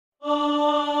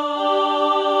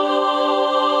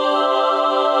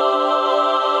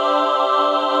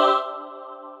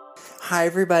Hi,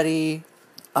 everybody.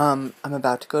 I'm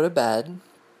about to go to bed.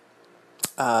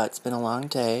 It's been a long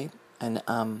day, and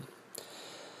I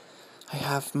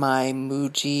have my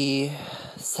Muji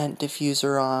scent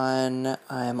diffuser on.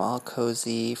 I'm all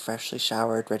cozy, freshly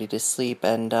showered, ready to sleep.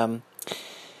 And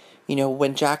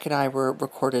when Jack and I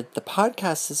recorded the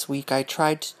podcast this week, I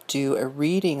tried to do a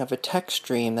reading of a text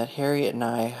stream that Harriet and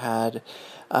I had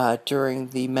during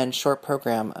the men's short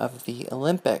program of the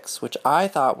Olympics, which I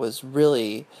thought was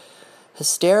really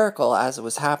hysterical as it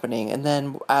was happening. And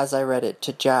then as I read it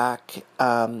to Jack,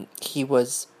 he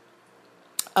was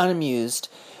unamused,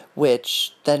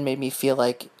 which then made me feel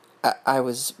like I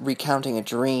was recounting a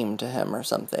dream to him or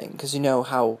something. Because you know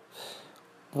how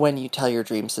when you tell your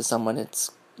dreams to someone, it's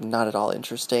not at all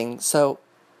interesting. So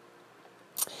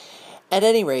at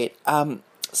any rate,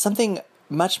 something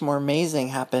much more amazing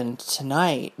happened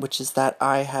tonight, which is that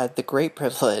I had the great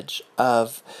privilege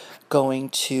of going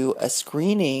to a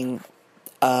screening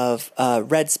of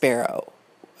Red Sparrow,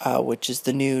 which is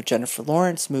the new Jennifer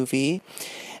Lawrence movie.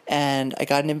 And I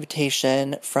got an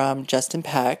invitation from Justin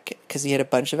Peck, because he had a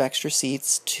bunch of extra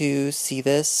seats, to see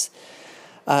this,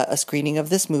 a screening of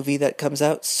this movie that comes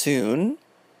out soon,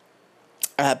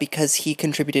 because he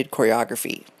contributed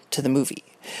choreography to the movie.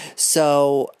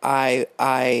 So I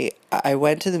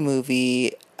went to the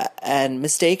movie, and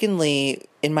mistakenly,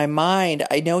 in my mind,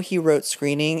 I know he wrote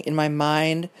screening. In my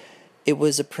mind, it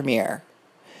was a premiere.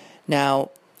 Now,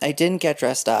 I didn't get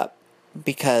dressed up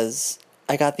because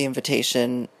I got the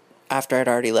invitation after I'd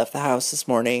already left the house this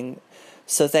morning.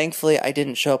 So thankfully, I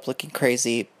didn't show up looking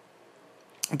crazy.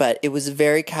 But it was a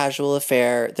very casual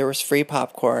affair. There was free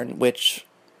popcorn, which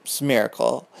was a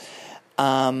miracle.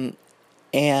 And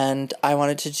I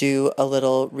wanted to do a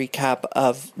little recap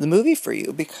of the movie for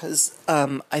you because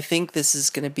I think this is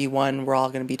going to be one we're all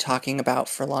going to be talking about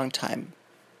for a long time.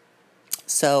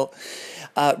 So,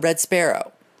 Red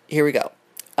Sparrow. Here we go.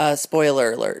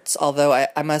 Spoiler alerts. Although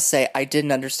I must say I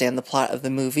didn't understand the plot of the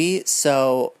movie,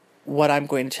 so what I'm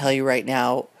going to tell you right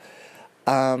now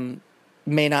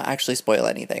may not actually spoil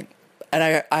anything.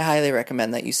 And I highly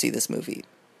recommend that you see this movie,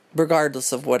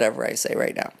 regardless of whatever I say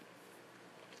right now.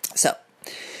 So,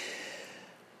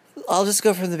 I'll just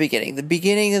go from the beginning. The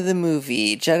beginning of the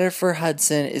movie, Jennifer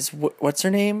Hudson is, what's her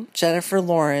name? Jennifer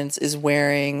Lawrence is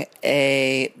wearing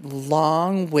a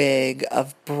long wig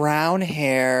of brown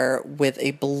hair with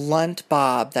a blunt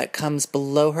bob that comes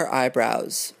below her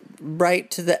eyebrows, right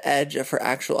to the edge of her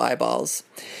actual eyeballs.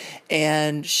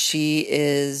 And she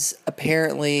is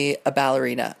apparently a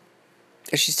ballerina.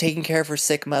 She's taking care of her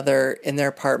sick mother in their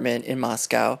apartment in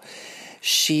Moscow.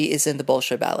 She is in the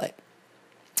Bolshoi Ballet.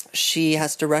 She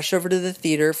has to rush over to the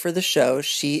theater for the show.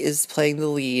 She is playing the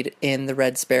lead in the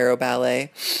Red Sparrow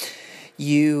Ballet.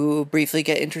 You briefly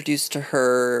get introduced to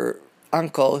her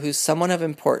uncle, who's someone of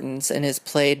importance and is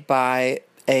played by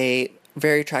a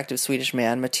very attractive Swedish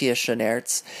man, Matthias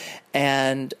Schoenaerts.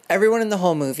 And everyone in the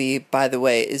whole movie, by the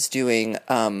way, is doing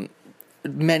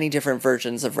many different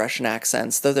versions of Russian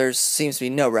accents, though there seems to be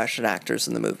no Russian actors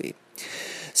in the movie.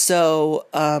 So,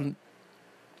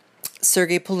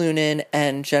 Sergei Polunin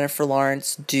and Jennifer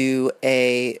Lawrence do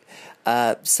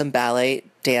some ballet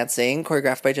dancing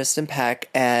choreographed by Justin Peck,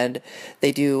 and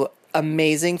they do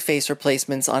amazing face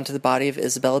replacements onto the body of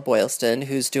Isabella Boylston,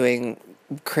 who's doing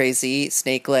crazy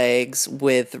snake legs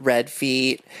with red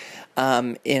feet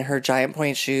in her giant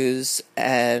point shoes,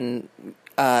 and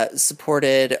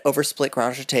supported over split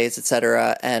grand jetés,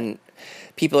 etc. And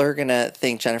people are going to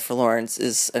think Jennifer Lawrence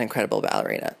is an incredible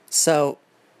ballerina. So,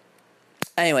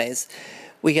 anyways,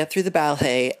 we get through the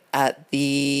ballet. At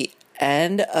the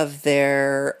end of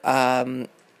their pas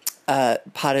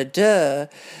de deux,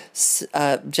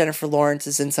 Jennifer Lawrence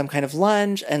is in some kind of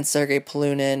lunge, and Sergei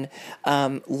Polunin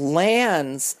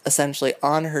lands essentially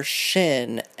on her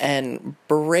shin and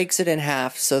breaks it in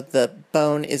half, so the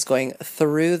bone is going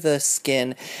through the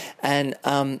skin, and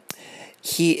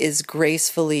he is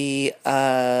gracefully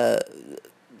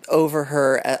over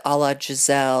her a la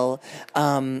Giselle,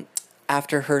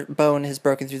 after her bone has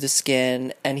broken through the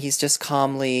skin, and he's just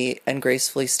calmly and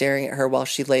gracefully staring at her while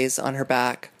she lays on her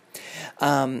back.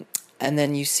 And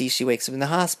then you see she wakes up in the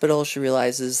hospital. She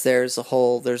realizes there's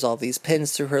all these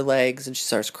pins through her legs, and she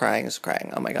starts crying.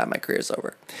 Oh my God, my career's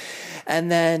over. And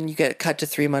then you get cut to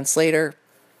 3 months later.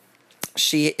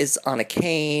 She is on a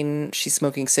cane. She's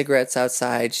smoking cigarettes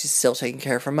outside. She's still taking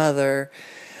care of her mother.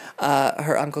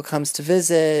 Her uncle comes to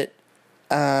visit.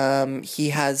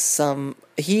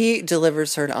 He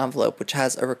delivers her an envelope which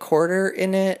has a recorder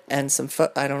in it and some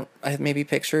maybe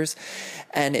pictures,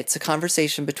 and it's a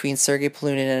conversation between Sergei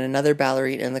Polunin and another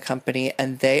ballerina in the company,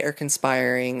 and they are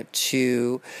conspiring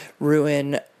to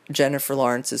ruin Jennifer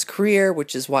Lawrence's career,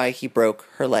 which is why he broke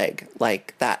her leg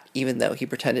like that, even though he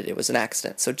pretended it was an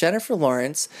accident. So Jennifer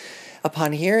Lawrence,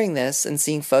 upon hearing this and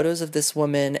seeing photos of this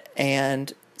woman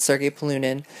and Sergei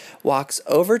Polunin, walks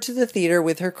over to the theater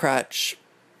with her crutch,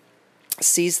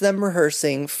 sees them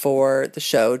rehearsing for the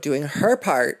show, doing her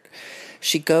part.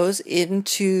 She goes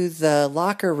into the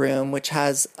locker room, which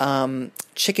has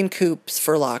chicken coops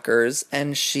for lockers,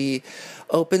 and she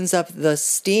opens up the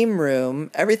steam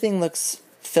room. Everything looks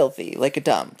filthy, like a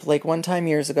dump. Like one time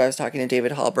years ago, I was talking to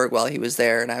David Hallberg while he was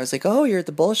there, and I was like, oh, you're at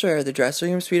the Bolshoi, the dressing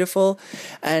room's beautiful.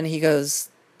 And he goes,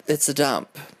 it's a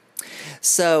dump.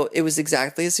 So it was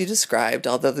exactly as you described,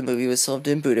 although the movie was filmed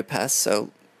in Budapest, so,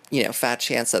 fat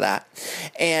chance of that.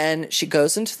 And she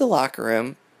goes into the locker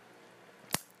room,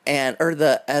 or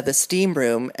the steam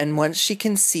room, and once she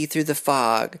can see through the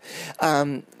fog,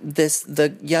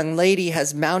 the young lady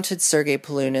has mounted Sergei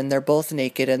Polunin. They're both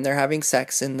naked and they're having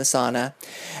sex in the sauna,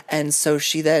 and so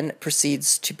she then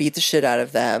proceeds to beat the shit out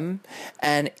of them,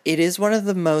 and it is one of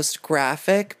the most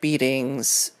graphic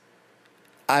beatings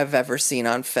I've ever seen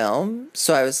on film.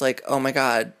 So I was like, oh my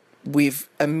god, we've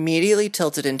immediately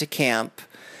tilted into camp,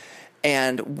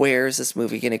 and where is this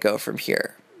movie going to go from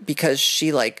here? Because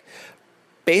she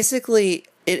basically,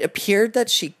 it appeared that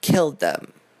she killed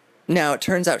them. Now, it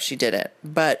turns out she didn't,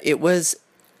 but it was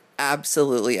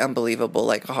absolutely unbelievable,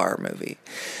 like a horror movie.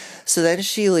 So then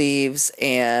she leaves,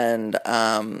 and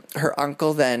her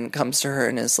uncle then comes to her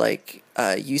and is like,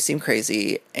 you seem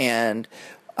crazy, and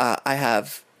I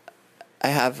have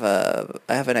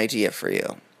an idea for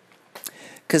you.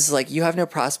 Because, you have no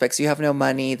prospects, you have no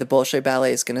money, the Bolshoi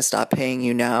Ballet is going to stop paying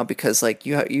you now because,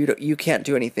 you can't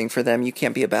do anything for them, you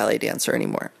can't be a ballet dancer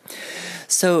anymore.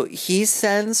 So he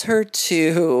sends her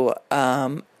to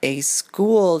a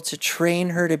school to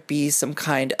train her to be some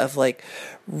kind of,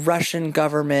 Russian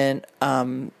government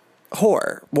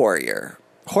whore warrior.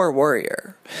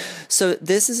 So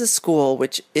this is a school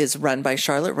which is run by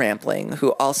Charlotte Rampling,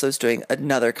 who also is doing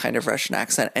another kind of Russian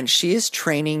accent, and she is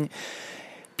training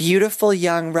beautiful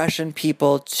young Russian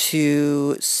people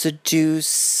to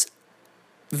seduce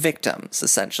victims,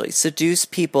 essentially. Seduce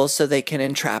people so they can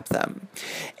entrap them.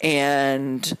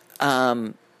 And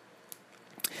so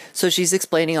she's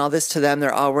explaining all this to them.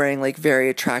 They're all wearing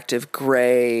very attractive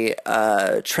gray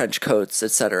trench coats,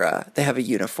 etc. They have a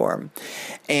uniform.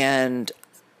 And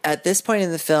at this point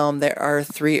in the film, there are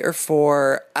 3 or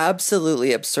 4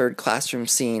 absolutely absurd classroom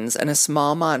scenes and a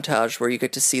small montage where you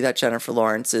get to see that Jennifer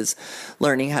Lawrence is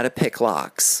learning how to pick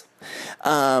locks.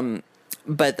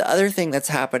 But the other thing that's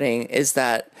happening is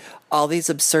that all these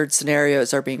absurd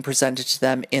scenarios are being presented to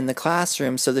them in the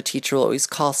classroom, so the teacher will always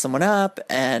call someone up,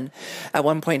 and at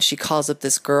one point she calls up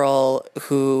this girl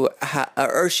who,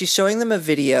 or she's showing them a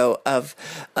video of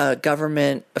a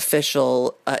government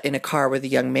official in a car with a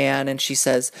young man, and she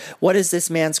says, "What is this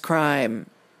man's crime?"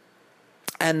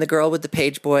 And the girl with the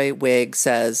page boy wig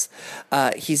says,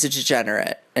 he's a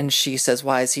degenerate. And she says,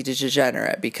 why is he a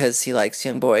degenerate? Because he likes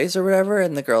young boys or whatever?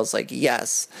 And the girl's like,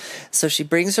 yes. So she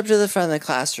brings her up to the front of the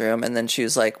classroom, and then she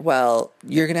was like, well,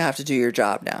 you're going to have to do your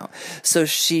job now. So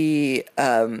she,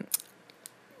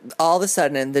 all of a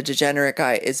sudden, the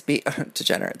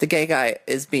the gay guy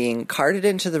is being carted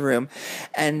into the room,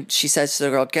 and she says to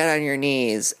the girl, get on your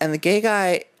knees. And the gay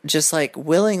guy just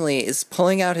willingly is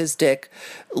pulling out his dick,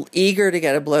 eager to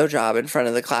get a blowjob in front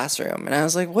of the classroom. And I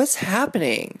was like, what's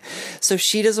happening? So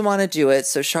she doesn't want to do it.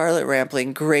 So Charlotte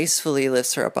Rampling gracefully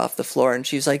lifts her up off the floor, and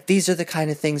she's like, these are the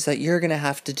kind of things that you're going to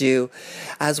have to do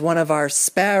as one of our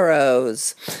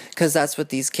sparrows, because that's what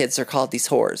these kids are called, these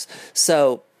whores.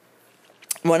 So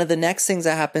one of the next things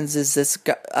that happens is this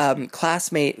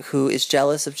classmate who is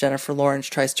jealous of Jennifer Lawrence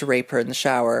tries to rape her in the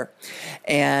shower.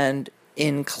 And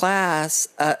in class,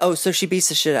 so she beats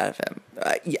the shit out of him,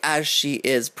 as she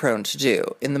is prone to do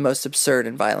in the most absurd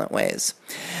and violent ways.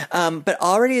 But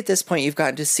already at this point, you've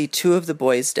gotten to see 2 of the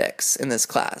boys' dicks in this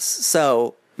class.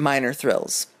 So minor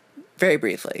thrills, very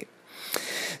briefly.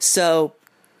 So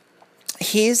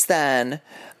he's then...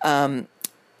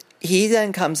 He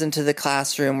then comes into the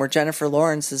classroom where Jennifer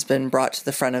Lawrence has been brought to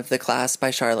the front of the class by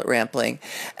Charlotte Rampling,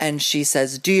 and she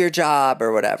says, do your job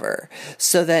or whatever.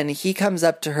 So then he comes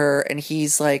up to her, and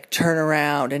he's like, turn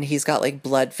around, and he's got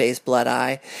blood face, blood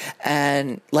eye,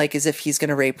 and as if he's going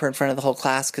to rape her in front of the whole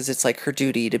class, because it's her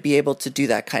duty to be able to do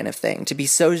that kind of thing, to be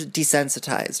so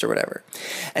desensitized or whatever.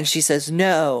 And she says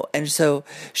no, and so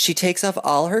she takes off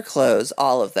all her clothes,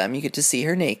 all of them. You get to see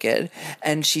her naked,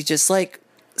 and she just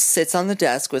sits on the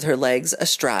desk with her legs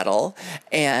astraddle,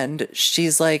 and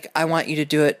she's like, I want you to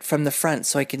do it from the front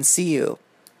so I can see you.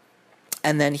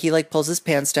 And then he like pulls his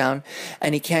pants down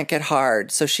and he can't get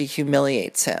hard. So she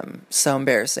humiliates him. So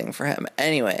embarrassing for him.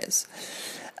 Anyways,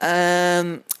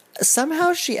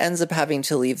 somehow she ends up having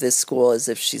to leave this school as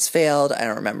if she's failed. I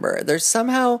don't remember. There's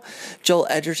somehow Joel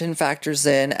Edgerton factors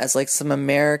in as like some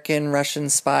American Russian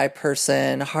spy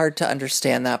person. Hard to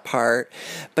understand that part.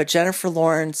 But Jennifer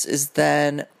Lawrence is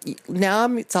then,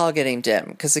 now it's all getting dim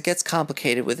because it gets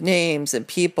complicated with names and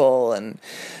people, and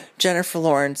Jennifer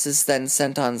Lawrence is then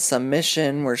sent on some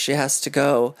mission where she has to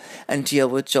go and deal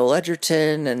with Joel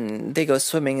Edgerton, and they go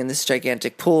swimming in this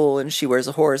gigantic pool, and she wears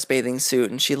a horse bathing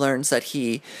suit, and she learns that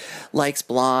he likes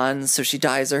blondes, so she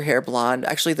dyes her hair blonde.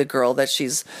 Actually, the girl that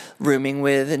she's rooming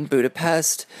with in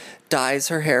Budapest dyes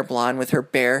her hair blonde with her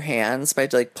bare hands by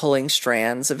like pulling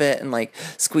strands of it and like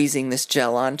squeezing this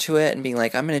gel onto it and being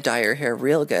like, I'm going to dye your hair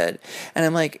real good. And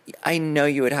I'm like, I know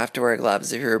you would have to wear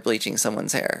gloves if you were bleaching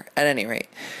someone's hair. At any rate,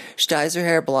 she dyes her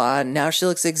hair blonde. Now she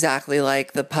looks exactly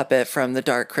like the puppet from The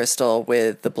Dark Crystal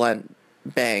with the blunt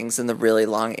bangs and the really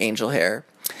long angel hair.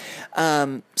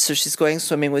 So she's going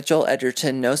swimming with Joel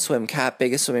Edgerton, no swim cap,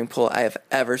 biggest swimming pool I have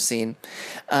ever seen.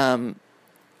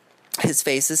 His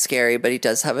face is scary, but he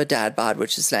does have a dad bod,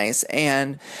 which is nice.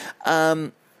 And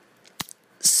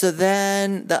so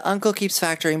then the uncle keeps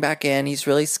factoring back in. He's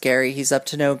really scary. He's up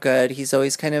to no good. He's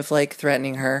always kind of like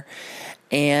threatening her.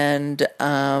 And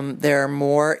there are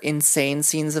more insane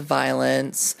scenes of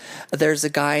violence. There's a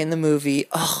guy in the movie.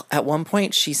 Oh, at one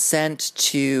point she's sent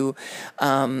to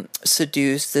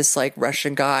seduce this like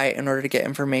Russian guy in order to get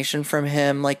information from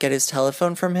him, like get his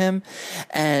telephone from him.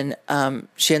 And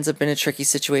she ends up in a tricky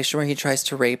situation where he tries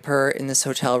to rape her in this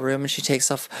hotel room, and she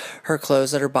takes off her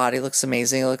clothes and her body looks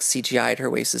amazing. It looks CGI'd. Her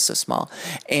waist is so small.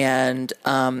 And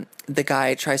the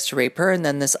guy tries to rape her, and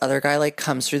then this other guy like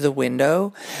comes through the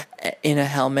window in a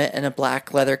helmet and a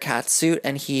black leather catsuit,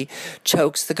 and he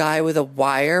chokes the guy with a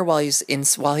wire while he's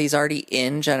already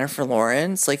in Jennifer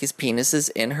Lawrence, like his penis is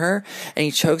in her, and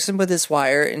he chokes him with this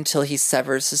wire until he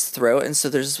severs his throat, and so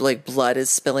there's like blood is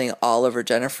spilling all over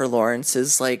Jennifer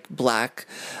Lawrence's like black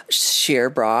sheer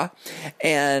bra,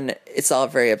 and it's all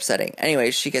very upsetting.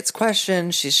 Anyway, she gets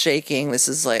questioned, she's shaking. This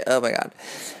is like, oh my god.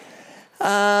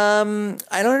 I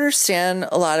don't understand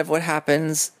a lot of what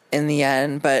happens in the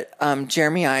end, but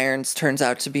Jeremy Irons turns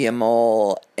out to be a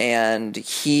mole, and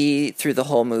he, through the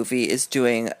whole movie, is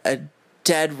doing a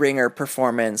dead ringer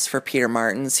performance for Peter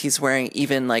Martins. He's wearing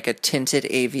even like a tinted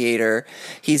aviator.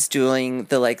 He's doing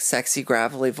the like sexy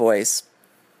gravelly voice.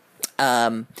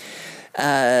 I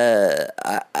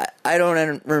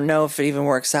don't know if it even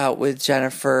works out with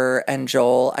Jennifer and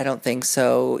Joel. I don't think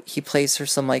so. He plays her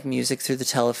some like music through the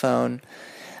telephone.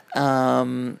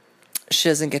 She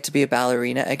doesn't get to be a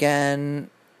ballerina again,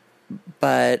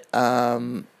 but I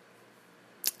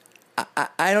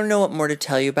don't know what more to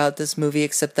tell you about this movie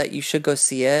except that you should go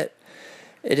see it.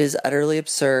 It is utterly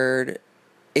absurd.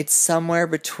 It's somewhere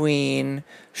between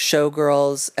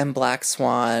Showgirls and Black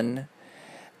Swan.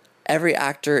 Every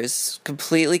actor is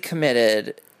completely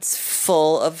committed. It's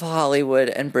full of Hollywood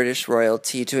and British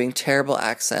royalty doing terrible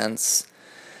accents.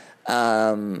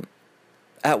 At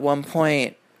one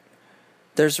point,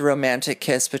 there's a romantic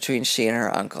kiss between she and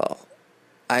her uncle.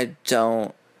 I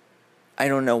don't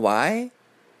know why.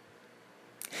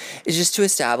 It's just to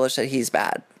establish that he's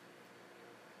bad.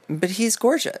 But he's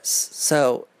gorgeous.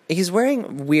 So he's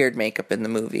wearing weird makeup in the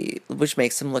movie, which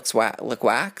makes him look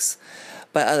wax.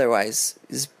 But otherwise,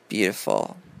 he's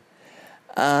beautiful.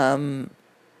 I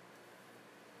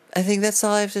think that's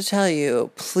all I have to tell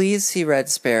you. Please see Red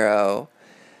Sparrow.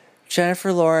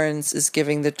 Jennifer Lawrence is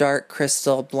giving the Dark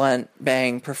Crystal blunt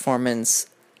bang performance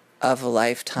of a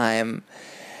lifetime.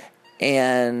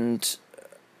 And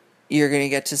you're going to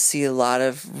get to see a lot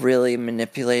of really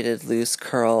manipulated loose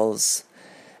curls.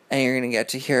 And you're going to get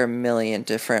to hear a million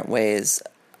different ways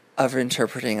of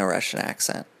interpreting a Russian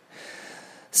accent.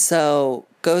 So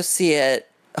go see it.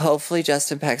 Hopefully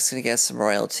Justin Peck's going to get some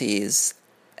royalties.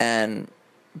 And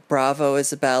bravo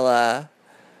Isabella.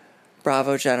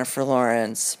 Bravo Jennifer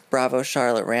Lawrence. Bravo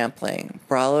Charlotte Rampling.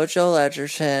 Bravo Joel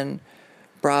Edgerton.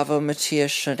 Bravo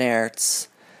Matthias Schoenaerts.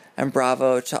 And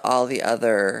bravo to all the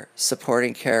other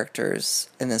supporting characters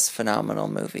in this phenomenal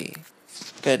movie.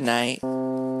 Good night.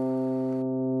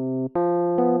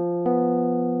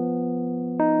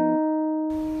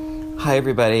 Hi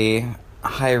everybody.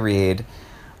 Hi Reed.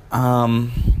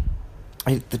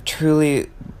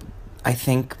 I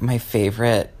think my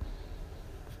favorite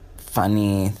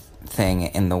funny thing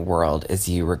in the world is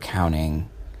you recounting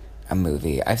a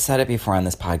movie. I've said it before on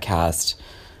this podcast.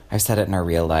 I've said it in our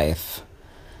real life.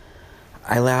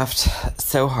 I laughed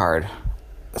so hard.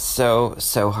 So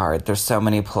hard. There's so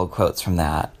many pull quotes from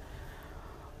that.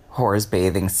 Whore's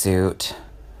bathing suit.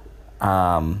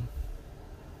 The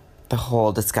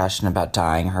whole discussion about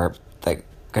dyeing her, like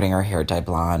getting her hair dyed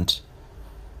blonde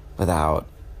without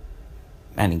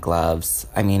any gloves.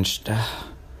 I mean,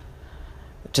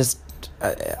 just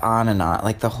on and on,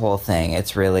 like the whole thing.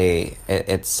 It's really,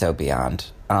 it's so beyond.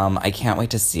 I can't wait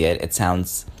to see it. It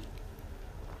sounds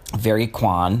very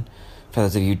Quan. For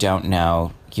those of you who don't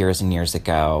know, years and years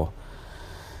ago,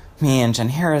 me and Jen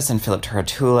Harris and Philip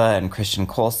Taratula and Christian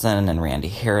Coulson and Randy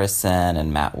Harrison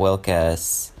and Matt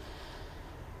Wilkus.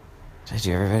 Did I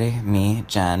do everybody? Me,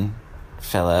 Jen,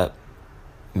 Philip,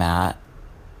 Matt,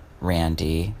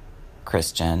 Randy,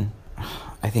 Christian.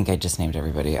 I think I just named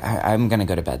everybody. I'm going to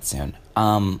go to bed soon.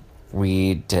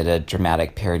 We did a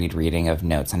dramatic parodied reading of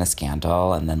Notes on a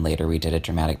Scandal, and then later we did a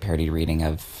dramatic parodied reading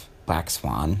of Black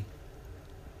Swan.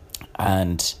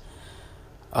 And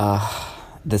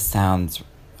this sounds...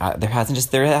 there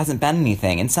hasn't been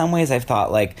anything. In some ways, I've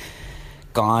thought, like,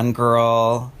 Gone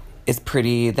Girl is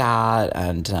pretty that,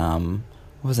 and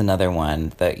what was another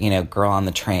one? That, you know, Girl on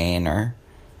the Train, or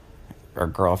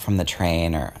Girl from the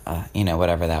Train, or, you know,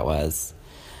 whatever that was.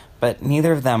 But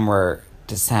neither of them were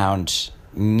to sound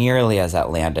nearly as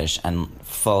outlandish and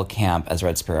full camp as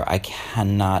Red Sparrow. I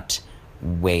cannot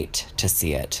wait to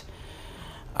see it.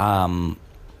 I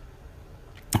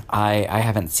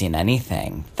haven't seen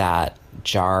anything that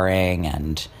jarring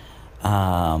and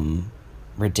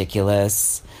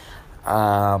ridiculous.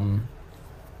 And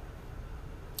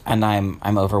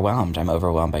I'm overwhelmed. I'm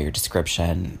overwhelmed by your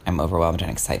description. I'm overwhelmed in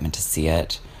excitement to see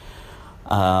it.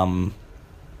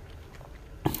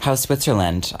 How's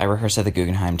Switzerland? I rehearsed at the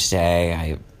Guggenheim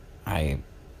today. I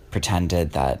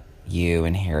pretended that you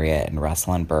and Harriet and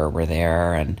Russell and Burr were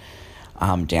there, and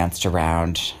danced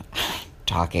around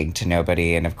talking to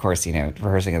nobody. And of course, you know,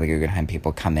 rehearsing at the Guggenheim,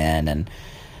 people come in and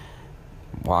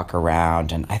walk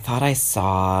around, and I thought I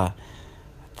saw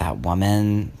that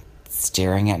woman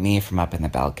staring at me from up in the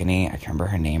balcony. I can't remember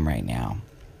her name right now.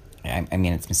 I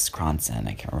mean, it's Mrs. Cronson.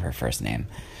 I can't remember her first name.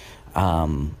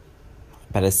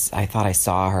 But I thought I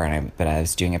saw her, but I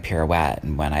was doing a pirouette,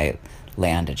 and when I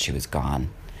landed, she was gone.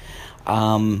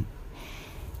 So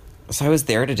I was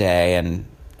there today, and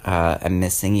I'm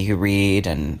missing you, Reed,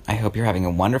 and I hope you're having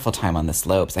a wonderful time on the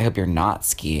slopes. I hope you're not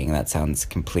skiing. That sounds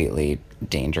completely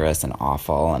dangerous and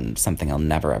awful and something I'll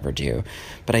never, ever do.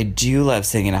 But I do love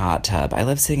sitting in a hot tub. I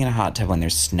love sitting in a hot tub when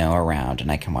there's snow around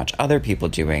and I can watch other people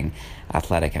doing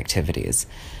athletic activities.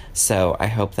 So I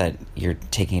hope that you're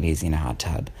taking it easy in a hot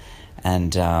tub.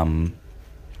 And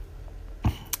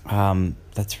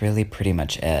that's really pretty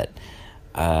much it.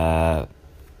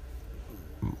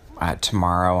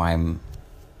 Tomorrow I'm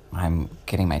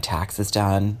getting my taxes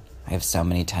done. I have so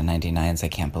many 1099s, I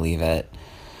can't believe it.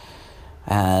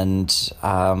 And then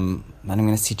I'm going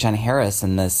to see Jen Harris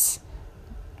in this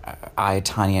I,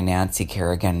 Tanya Nancy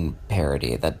Kerrigan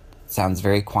parody that sounds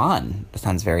very Quan. It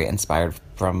sounds very inspired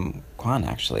from Quan,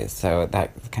 actually. So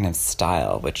that kind of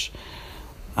style, which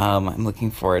I'm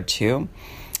looking forward to.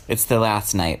 It's the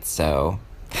last night, so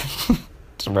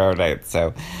tomorrow night,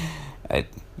 so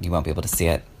you won't be able to see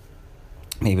it.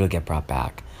 Maybe it'll get brought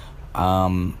back.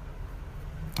 All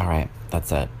right,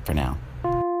 that's it for now.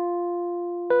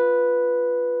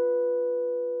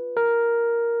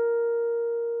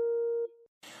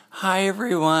 Hi,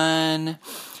 everyone.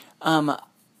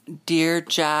 Dear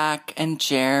Jack and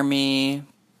Jeremy,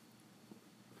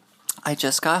 I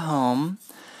just got home.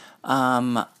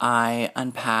 I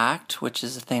unpacked, which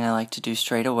is a thing I like to do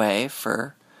straight away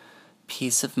for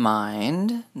peace of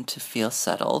mind and to feel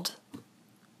settled.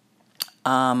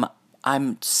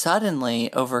 I'm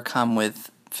suddenly overcome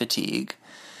with fatigue.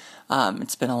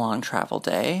 It's been a long travel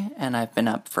day, and I've been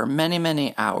up for many,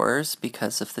 many hours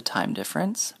because of the time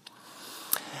difference.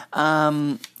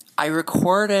 I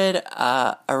recorded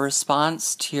a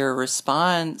response to your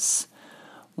response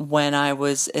when I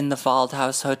was in the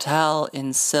Waldhaus Hotel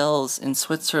in Sils in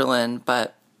Switzerland,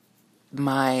 but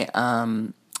my,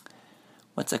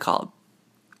 what's it called?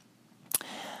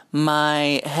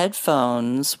 My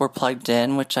headphones were plugged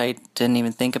in, which I didn't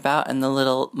even think about, and the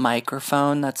little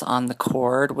microphone that's on the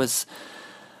cord was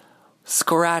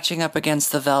scratching up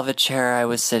against the velvet chair I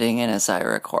was sitting in as I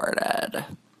recorded.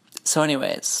 So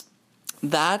anyways,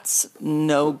 that's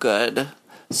no good.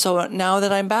 So now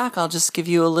that I'm back, I'll just give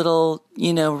you a little,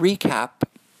 recap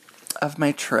of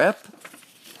my trip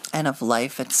and of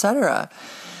life, etc.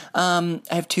 I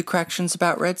have 2 corrections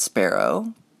about Red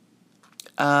Sparrow.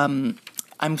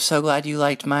 I'm so glad you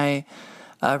liked my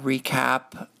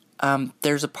recap.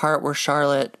 There's a part where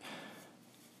Charlotte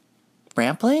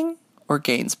Rampling or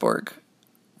Gainsbourg?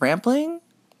 Rampling?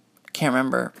 Can't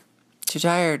remember. Too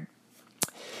tired.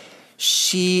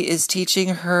 She is teaching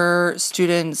her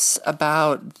students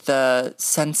about the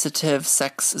sensitive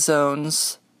sex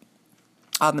zones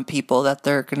on the people that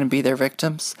they're going to be their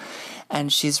victims.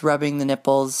 And she's rubbing the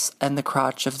nipples and the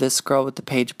crotch of this girl with the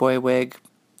page boy wig.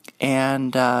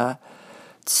 And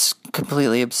it's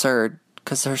completely absurd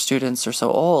because her students are so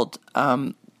old.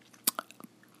 And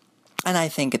I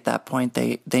think at that point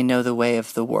they know the way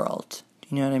of the world.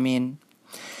 You know what I mean?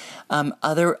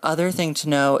 Other thing to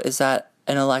know is that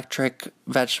an electric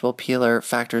vegetable peeler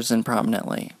factors in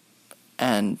prominently.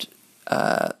 And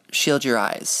shield your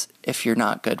eyes if you're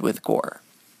not good with gore.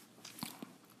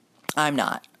 I'm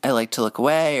not. I like to look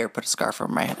away or put a scarf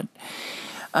over my head.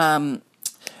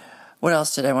 What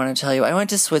else did I want to tell you? I went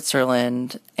to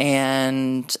Switzerland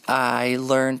and I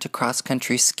learned to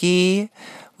cross-country ski,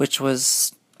 which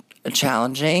was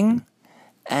challenging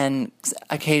and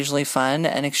occasionally fun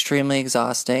and extremely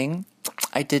exhausting.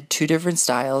 I did 2 different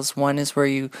styles. One is where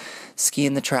you ski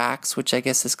in the tracks, which I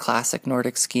guess is classic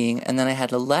Nordic skiing. And then I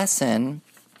had a lesson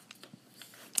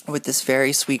with this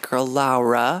very sweet girl,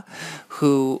 Laura,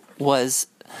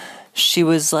 she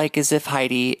was like as if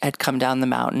Heidi had come down the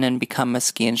mountain and become a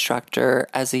ski instructor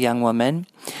as a young woman.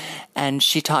 And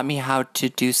she taught me how to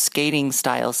do skating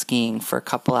style skiing for a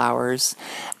couple hours.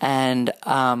 And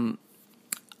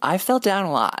I fell down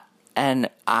a lot. And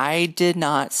I did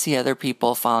not see other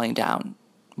people falling down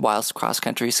whilst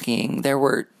cross-country skiing. There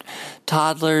were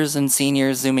toddlers and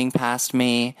seniors zooming past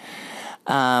me.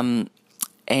 And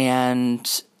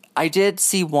I did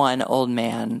see one old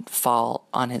man fall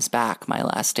on his back my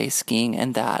last day skiing,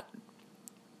 and that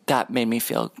made me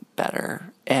feel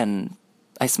better, and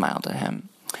I smiled at him.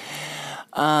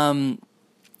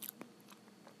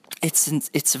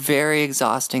 It's a very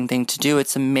exhausting thing to do.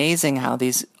 It's amazing how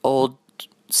these old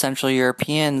Central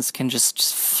Europeans can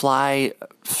just fly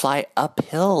up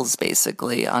hills,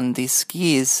 basically, on these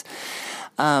skis.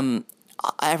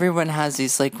 Everyone has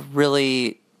these, like,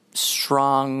 really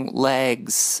strong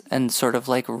legs and sort of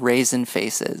like raisin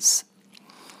faces.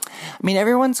 I mean,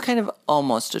 everyone's kind of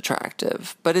almost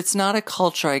attractive, but it's not a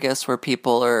culture, I guess, where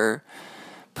people are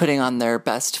putting on their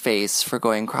best face for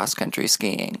going cross-country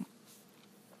skiing.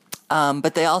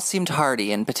 But they all seemed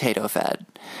hardy and potato-fed.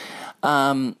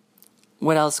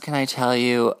 What else can I tell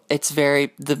you?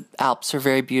 The Alps are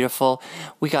very beautiful.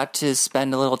 We got to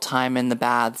spend a little time in the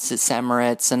baths at St.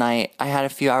 Moritz, and I had a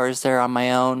few hours there on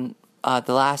my own.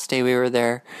 The last day we were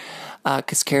there,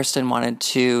 because Kirsten wanted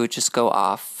to just go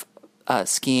off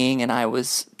skiing, and I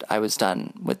was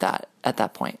done with that at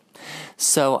that point.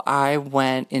 So I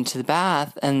went into the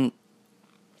bath, and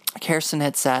Kirsten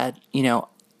had said,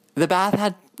 the bath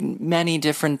had many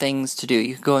different things to do.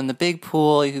 You could go in the big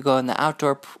pool, you could go in the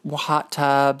outdoor hot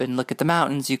tub and look at the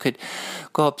mountains. You could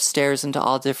go upstairs into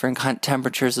all different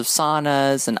temperatures of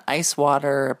saunas and ice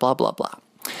water, blah, blah, blah.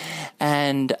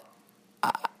 And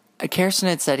Kirsten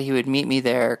had said he would meet me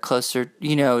there closer,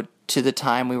 to the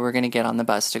time we were going to get on the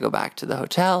bus to go back to the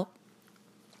hotel.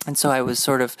 And so I was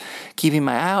sort of keeping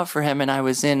my eye out for him, and I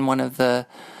was in one of the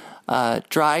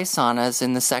dry saunas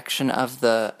in the section of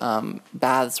the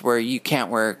baths where you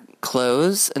can't wear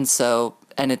clothes, and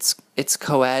it's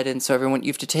co-ed, and so you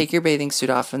have to take your bathing suit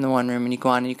off in the one room, and you go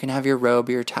on and you can have your robe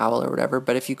or your towel or whatever,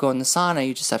 but if you go in the sauna,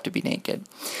 you just have to be naked.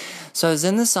 So I was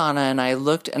in the sauna, and I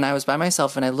looked, and I was by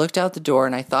myself, and I looked out the door,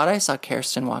 and I thought I saw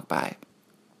Kirsten walk by.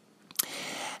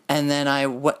 And then I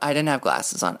didn't have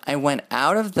glasses on. I went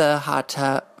out of the hot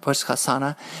tub,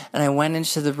 sauna, and I went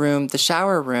into the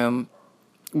shower room,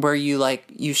 where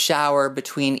you shower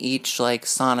between each, like,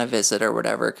 sauna visit or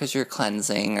whatever, because you're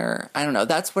cleansing, or, I don't know.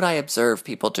 That's what I observe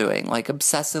people doing, like,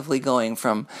 obsessively going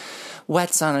from wet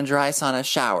sauna, dry sauna,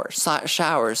 shower, sauna,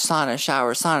 shower, sauna,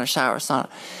 shower, sauna.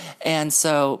 And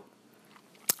so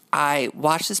I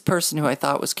watched this person who I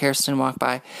thought was Kirsten walk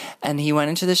by, and he went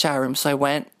into the shower room. So I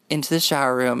went into the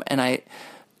shower room, and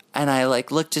I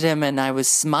like looked at him, and I was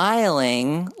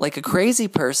smiling like a crazy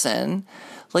person,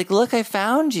 like, look, I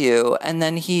found you. And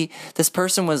then this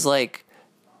person was like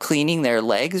cleaning their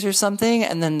legs or something,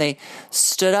 and then they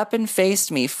stood up and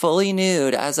faced me fully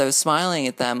nude as I was smiling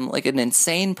at them like an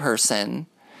insane person.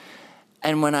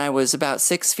 And when I was about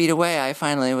 6 feet away, I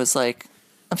finally was like,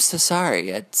 I'm so sorry,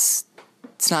 it's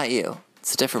not you,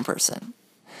 it's a different person.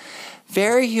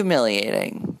 Very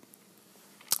humiliating.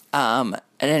 At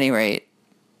any rate,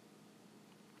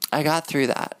 I got through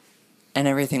that, and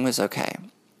everything was okay.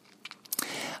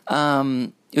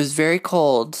 It was very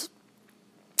cold,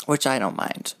 which I don't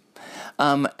mind.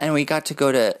 And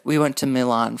we went to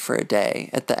Milan for a day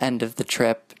at the end of the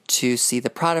trip to see the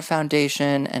Prada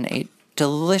Foundation and ate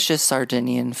delicious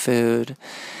Sardinian food.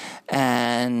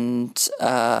 And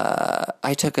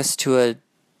I took us to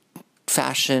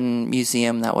fashion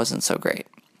museum that wasn't so great.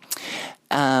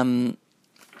 And,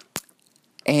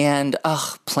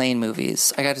 plane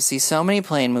movies. I got to see so many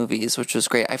plane movies, which was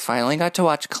great. I finally got to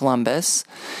watch Columbus,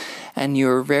 and you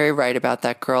were very right about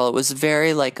that girl. It was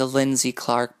very like a Lindsay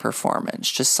Clark performance,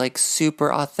 just like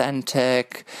super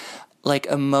authentic, like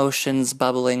emotions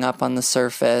bubbling up on the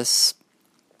surface.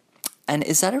 And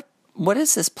what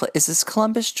is this place? Is this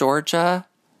Columbus, Georgia?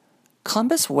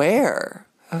 Columbus where?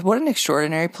 What an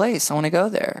extraordinary place. I want to go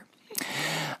there.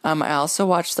 I also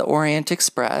watched The Orient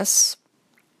Express,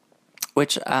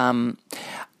 which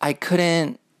I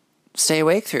couldn't stay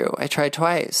awake through. I tried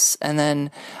twice. And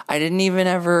then I didn't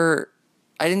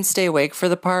stay awake for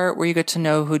the part where you get to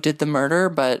know who did the murder,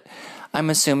 but I'm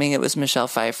assuming it was Michelle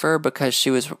Pfeiffer because she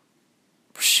was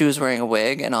wearing a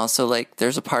wig, and also like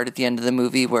there's a part at the end of the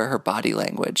movie where her body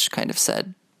language kind of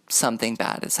said something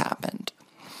bad has happened.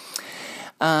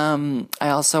 I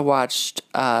also watched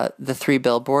the Three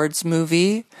Billboards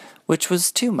movie, which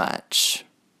was too much.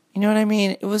 You know what I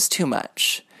mean? It was too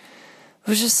much. It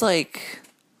was just like,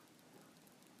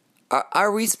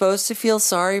 are we supposed to feel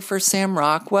sorry for Sam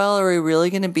Rockwell? Are we really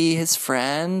going to be his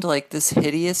friend? Like this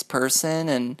hideous person,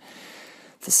 and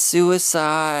the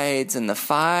suicides and the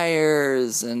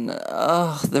fires and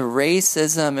the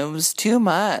racism. It was too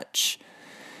much.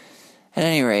 At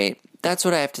any rate, that's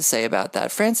what I have to say about that.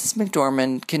 Frances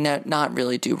McDormand can not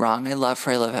really do wrong. I love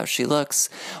her. I love how she looks.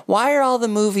 Why are all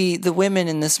the women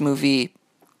in this movie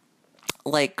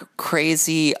like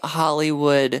crazy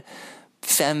Hollywood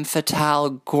femme fatale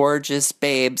gorgeous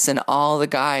babes, and all the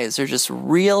guys are just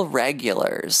real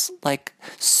regulars, like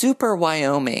super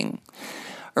Wyoming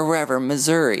or wherever,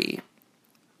 Missouri?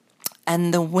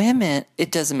 And the women,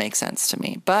 it doesn't make sense to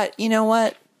me. But you know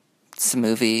what? It's a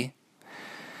movie.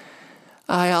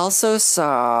 I also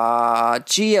saw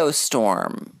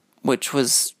Geostorm, which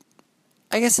was,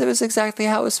 I guess it was exactly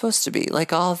how it was supposed to be.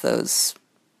 Like all of those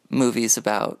movies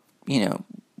about,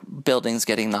 buildings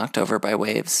getting knocked over by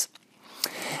waves.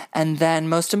 And then,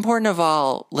 most important of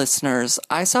all, listeners,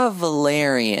 I saw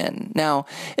Valerian. Now,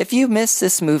 if you missed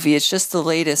this movie, it's just the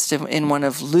latest in one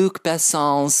of Luc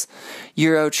Besson's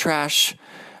Eurotrash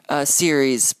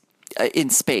series in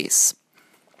space.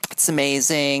 It's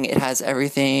amazing. It has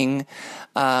everything.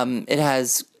 It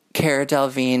has Cara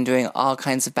Delevingne doing all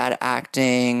kinds of bad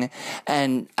acting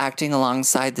and acting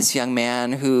alongside this young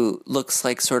man who looks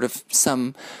like sort of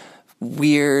some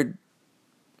weird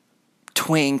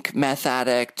twink meth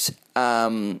addict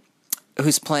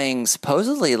who's playing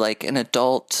supposedly like an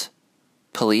adult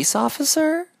police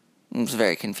officer. It was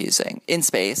very confusing. In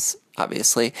space,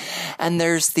 obviously. And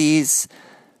there's the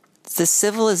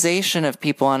civilization of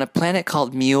people on a planet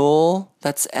called Mule.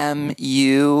 That's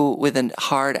M-U with a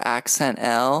hard accent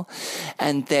L.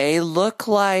 And they look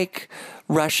like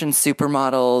Russian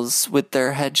supermodels with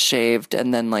their head shaved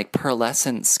and then like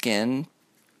pearlescent skin.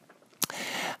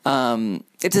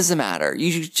 It doesn't matter.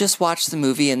 You just watch the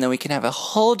movie and then we can have a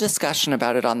whole discussion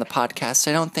about it on the podcast.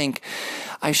 I don't think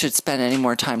I should spend any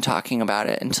more time talking about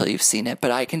it until you've seen it, but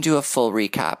I can do a full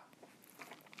recap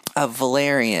of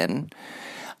Valerian,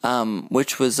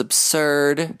 which was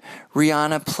absurd.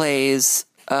 Rihanna plays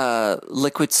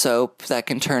liquid soap that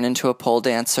can turn into a pole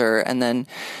dancer, and then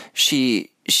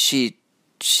she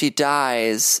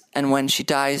dies, and when she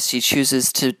dies, she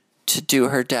chooses to do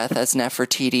her death as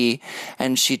Nefertiti,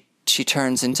 and she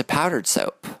turns into powdered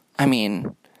soap. I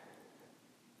mean,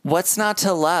 what's not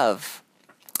to love?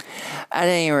 At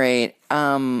any rate,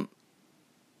 I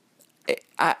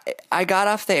got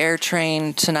off the air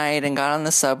train tonight and got on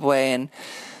the subway and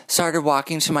started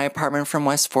walking to my apartment from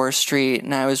West 4th Street,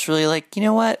 and I was really like, you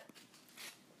know what?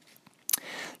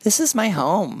 This is my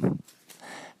home.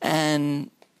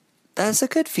 And that's a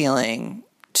good feeling,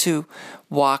 to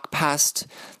walk past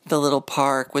the little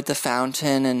park with the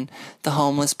fountain and the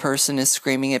homeless person is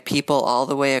screaming at people all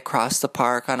the way across the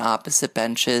park on opposite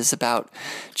benches about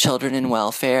children in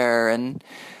welfare, and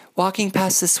walking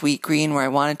past the Sweet Green where I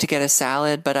wanted to get a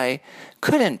salad, but I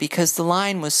couldn't because the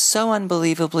line was so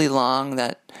unbelievably long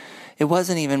that it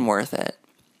wasn't even worth it.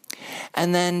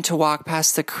 And then to walk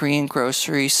past the Korean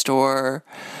grocery store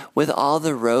with all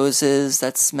the roses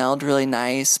that smelled really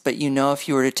nice, but if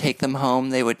you were to take them home,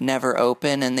 they would never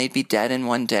open and they'd be dead in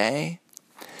one day.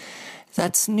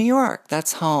 That's New York.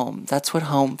 That's home. That's what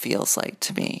home feels like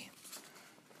to me.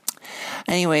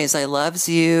 Anyways, I loves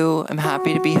you. I'm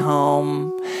happy to be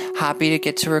home. Happy to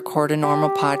get to record a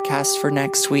normal podcast for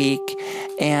next week.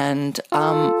 And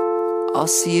I'll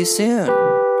see you soon.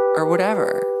 Or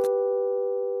whatever.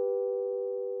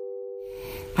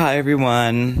 Hi,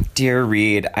 everyone. Dear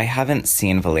Reed, I haven't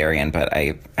seen Valerian, but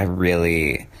I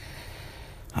really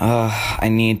I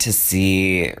need to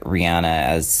see Rihanna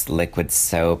as liquid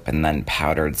soap and then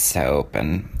powdered soap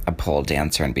and a pole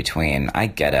dancer in between. I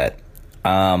get it.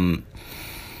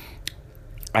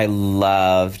 I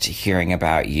loved hearing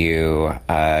about you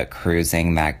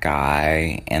cruising that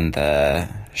guy in the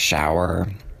shower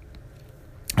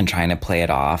and trying to play it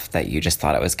off that you just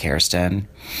thought it was Kirsten.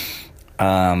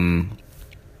 And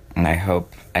I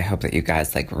hope that you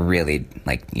guys like really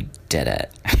like you did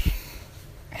it.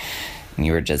 And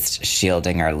you were just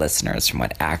shielding our listeners from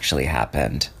what actually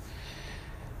happened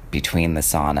between the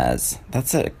saunas.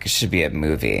 Should be a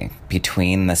movie.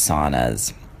 Between the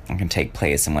saunas. It can take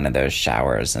place in one of those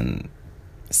showers in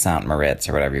Saint Moritz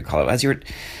or whatever you call it.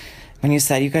 When you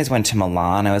said you guys went to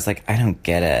Milan, I was like, I don't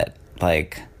get it.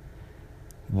 Like,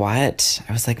 what?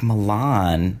 I was like,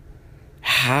 Milan?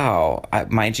 How?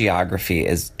 My geography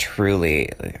is truly,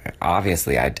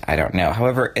 obviously, I don't know.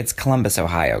 However, it's Columbus,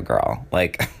 Ohio, girl.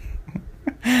 Like,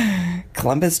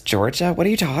 Columbus, Georgia? What are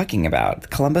you talking about?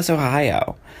 Columbus,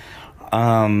 Ohio.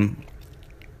 That's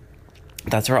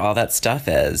where all that stuff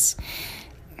is.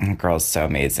 The girl's so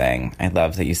amazing. I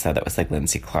love that you said that was like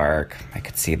Lindsay Clark. I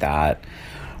could see that.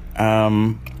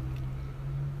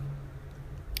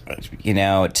 You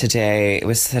know, today it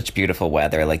was such beautiful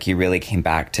weather. Like, you really came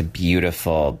back to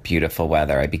beautiful, beautiful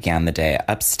weather. I began the day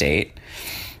upstate.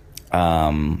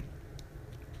 And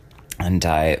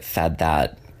I fed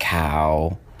that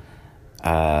cow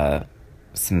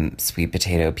some sweet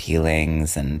potato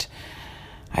peelings, and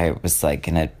I was like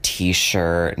in a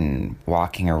t-shirt and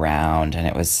walking around, and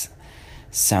it was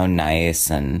so nice.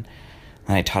 And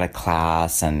then I taught a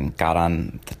class and got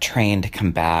on the train to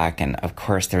come back, and of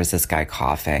course there was this guy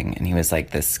coughing, and he was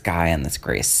like this guy in this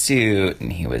gray suit,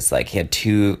 and he was like, he had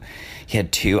two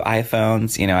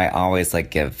iPhones. You know, I always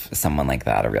like give someone like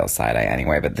that a real side eye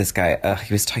anyway, but this guy,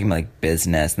 he was talking about like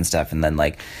business and stuff, and then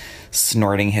like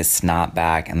snorting his snot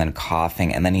back and then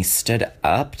coughing, and then he stood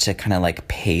up to kind of like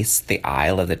pace the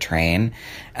aisle of the train,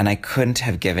 and I couldn't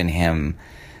have given him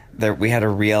we had a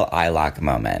real eye lock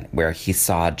moment where he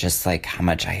saw just like how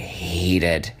much I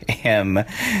hated him,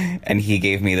 and he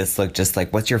gave me this look just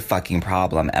like, what's your fucking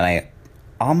problem? And I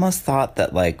almost thought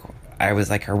that like, I was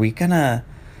like, are we gonna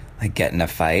like get in a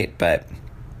fight? But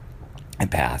I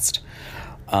passed.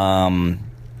 Welcome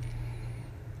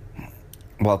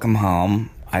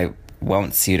home. I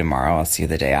won't see you tomorrow. I'll see you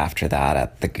the day after that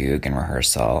at the Goog in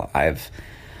rehearsal.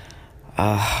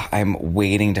 I'm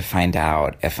waiting to find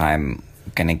out if I'm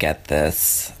gonna get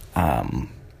this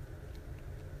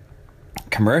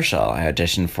commercial. I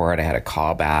auditioned for it. I had a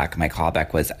callback. My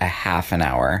callback was a half an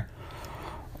hour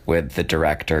with the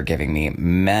director giving me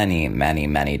many, many,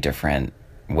 many different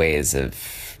ways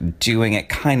of doing it,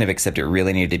 kind of, except it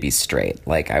really needed to be straight.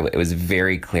 Like, it was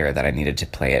very clear that I needed to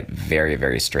play it very,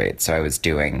 very straight. So I was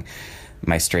doing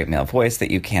my straight male voice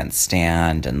that you can't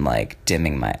stand, and like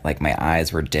dimming my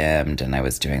eyes were dimmed, and I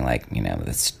was doing like, you know,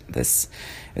 this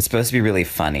it's supposed to be really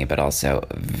funny, but also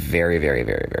very, very,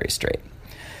 very, very straight.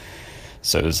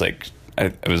 So it was like,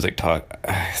 I was like,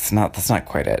 that's not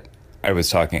quite it. I was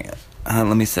talking,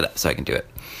 let me sit up so I can do it.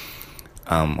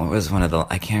 What was one of the,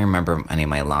 I can't remember any of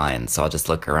my lines, so I'll just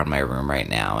look around my room right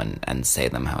now and say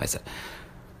them how I said.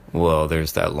 Well,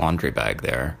 there's that laundry bag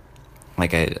there.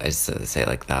 Like, I say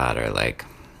like that, or like,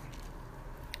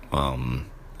 I'm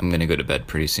gonna go to bed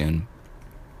pretty soon.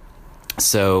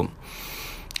 So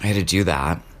I had to do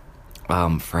that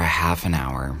for a half an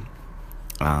hour,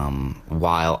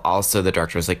 while also the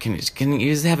director was like, can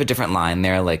you just have a different line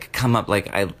there? Like, come up,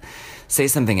 like, I say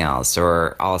something else,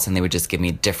 or all of a sudden they would just give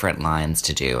me different lines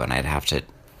to do, and I'd have to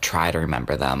try to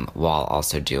remember them while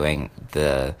also doing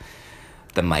the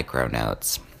micro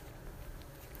notes.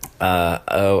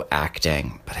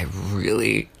 Acting. But I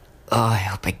really, I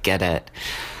hope I get it.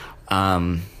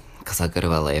 Because I'll go to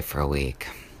LA for a week.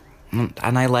 And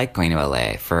I like going to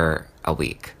LA for a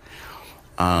week.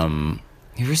 You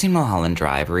ever seen Mulholland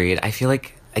Drive, Reed? I feel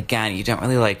like, again, you don't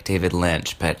really like David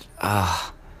Lynch, but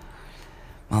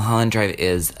Mulholland Drive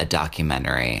is a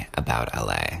documentary about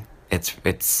LA.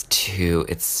 It's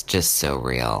just so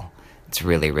real. It's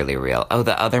really, really real. Oh,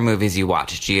 the other movies you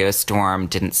watched, Geostorm,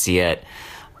 didn't see it.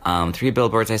 3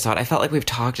 Billboards, I saw it. I felt like we've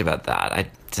talked about that. I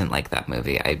didn't like that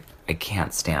movie. I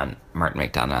can't stand Martin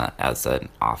McDonagh as an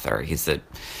author. It's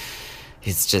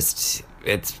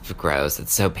gross.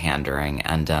 It's so pandering.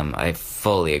 And I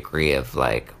fully agree of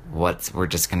like, we're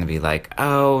just going to be like,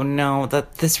 oh no,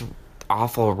 this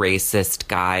awful racist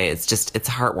guy, it's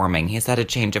heartwarming. He's had a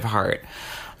change of heart.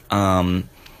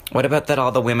 What about that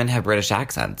all the women have British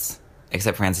accents,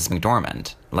 except Frances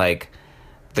McDormand? Like,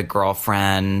 the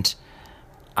girlfriend,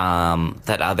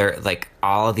 that other, like,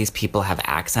 all of these people have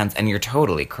accents, and you're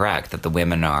totally correct that the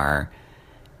women are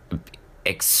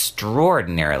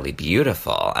extraordinarily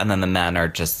beautiful, and then the men are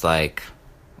just like,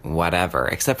 whatever,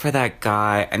 except for that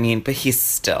guy. I mean, but he's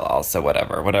still also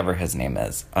whatever his name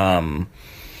is.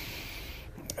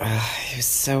 He's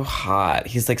so hot.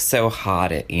 He's like so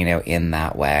hot, in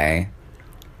that way.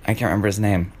 I can't remember his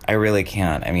name. I really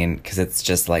can't. I mean, because it's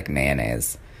just like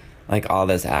mayonnaise. Like all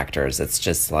those actors, it's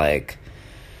just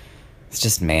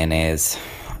mayonnaise.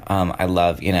 I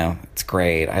love, it's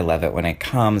great. I love it when it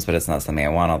comes, but it's not something I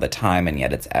want all the time, and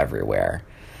yet it's everywhere.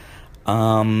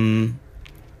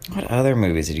 What other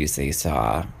movies did you say you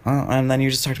saw? And then you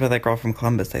just talked about that girl from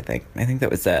Columbus, I think. I think that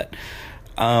was it.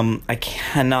 I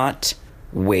cannot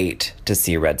wait to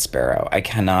see Red Sparrow. I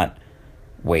cannot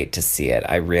wait to see it.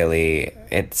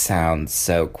 It sounds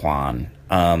so Quan.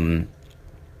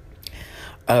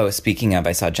 Speaking of,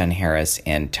 I saw Jen Harris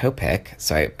in Topik,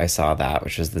 so I saw that,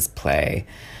 which was this play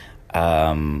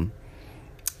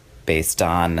based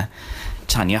on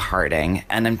Tanya Harding,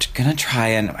 and I'm gonna try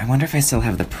and I wonder if I still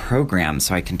have the program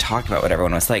so I can talk about what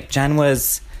everyone was like. Jen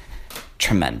was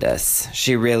tremendous.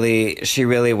 She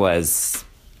really was.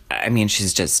 I mean,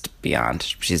 she's just beyond.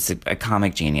 She's a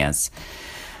comic genius.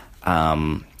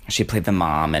 She played the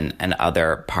mom and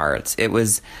other parts. It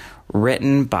was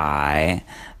written by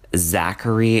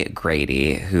Zachary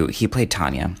Grady, who he played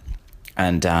Tanya,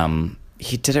 and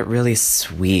he did it really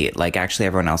sweet. Like, actually,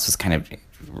 everyone else was kind of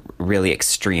really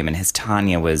extreme, and his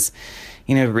Tanya was,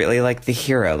 really like the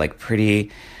hero, like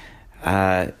pretty,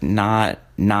 not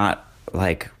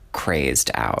like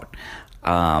crazed out.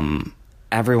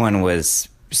 Everyone was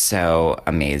so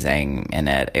amazing in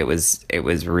it. It was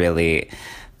really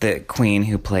the queen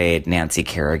who played Nancy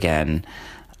Kerrigan,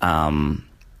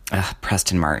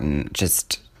 Preston Martin.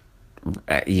 Just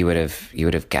you would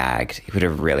have gagged. You would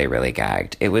have really, really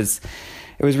gagged. It was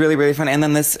really, really fun. And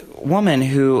then this woman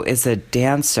who is a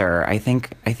dancer, I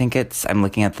think it's, I'm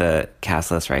looking at the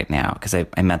cast list right now because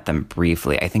I met them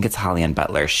briefly. I think it's Holly Ann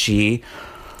Butler. She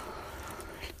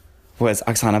was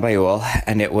Oksana Bayul,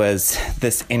 and it was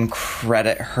this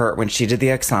when she did the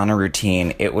Oksana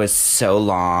routine, it was so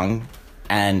long,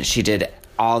 and she did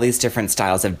all these different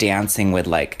styles of dancing with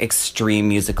like extreme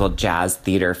musical jazz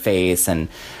theater face, and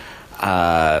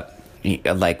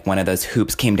like one of those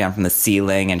hoops came down from the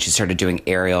ceiling and she started doing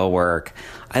aerial work.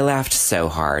 I laughed so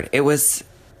hard. It was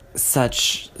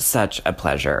such a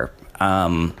pleasure.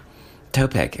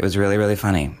 Topik, it was really, really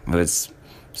funny. It was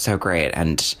so great.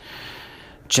 And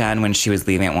Jen, when she was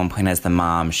leaving at one point as the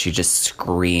mom, she just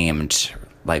screamed,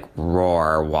 like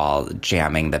roar, while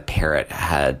jamming the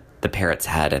parrot's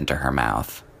head into her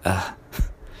mouth. Ugh.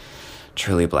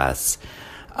 Truly blessed.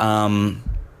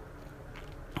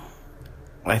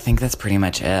 I think that's pretty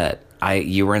much it.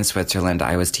 You were in Switzerland.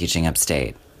 I was teaching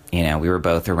upstate. We were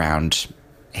both around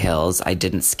hills. I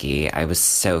didn't ski. I was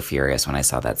so furious when I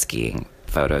saw that skiing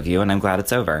photo of you, and I'm glad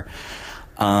it's over.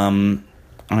 And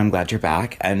I'm glad you're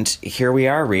back. And here we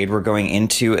are, Reed. We're going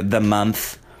into the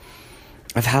month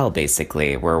of hell,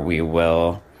 basically, where we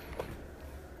will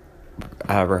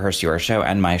rehearse your show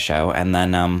and my show, and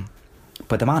then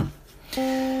put them on.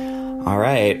 All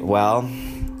right. Well,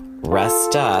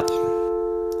 rest up.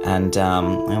 And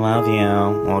I love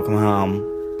you. Welcome home.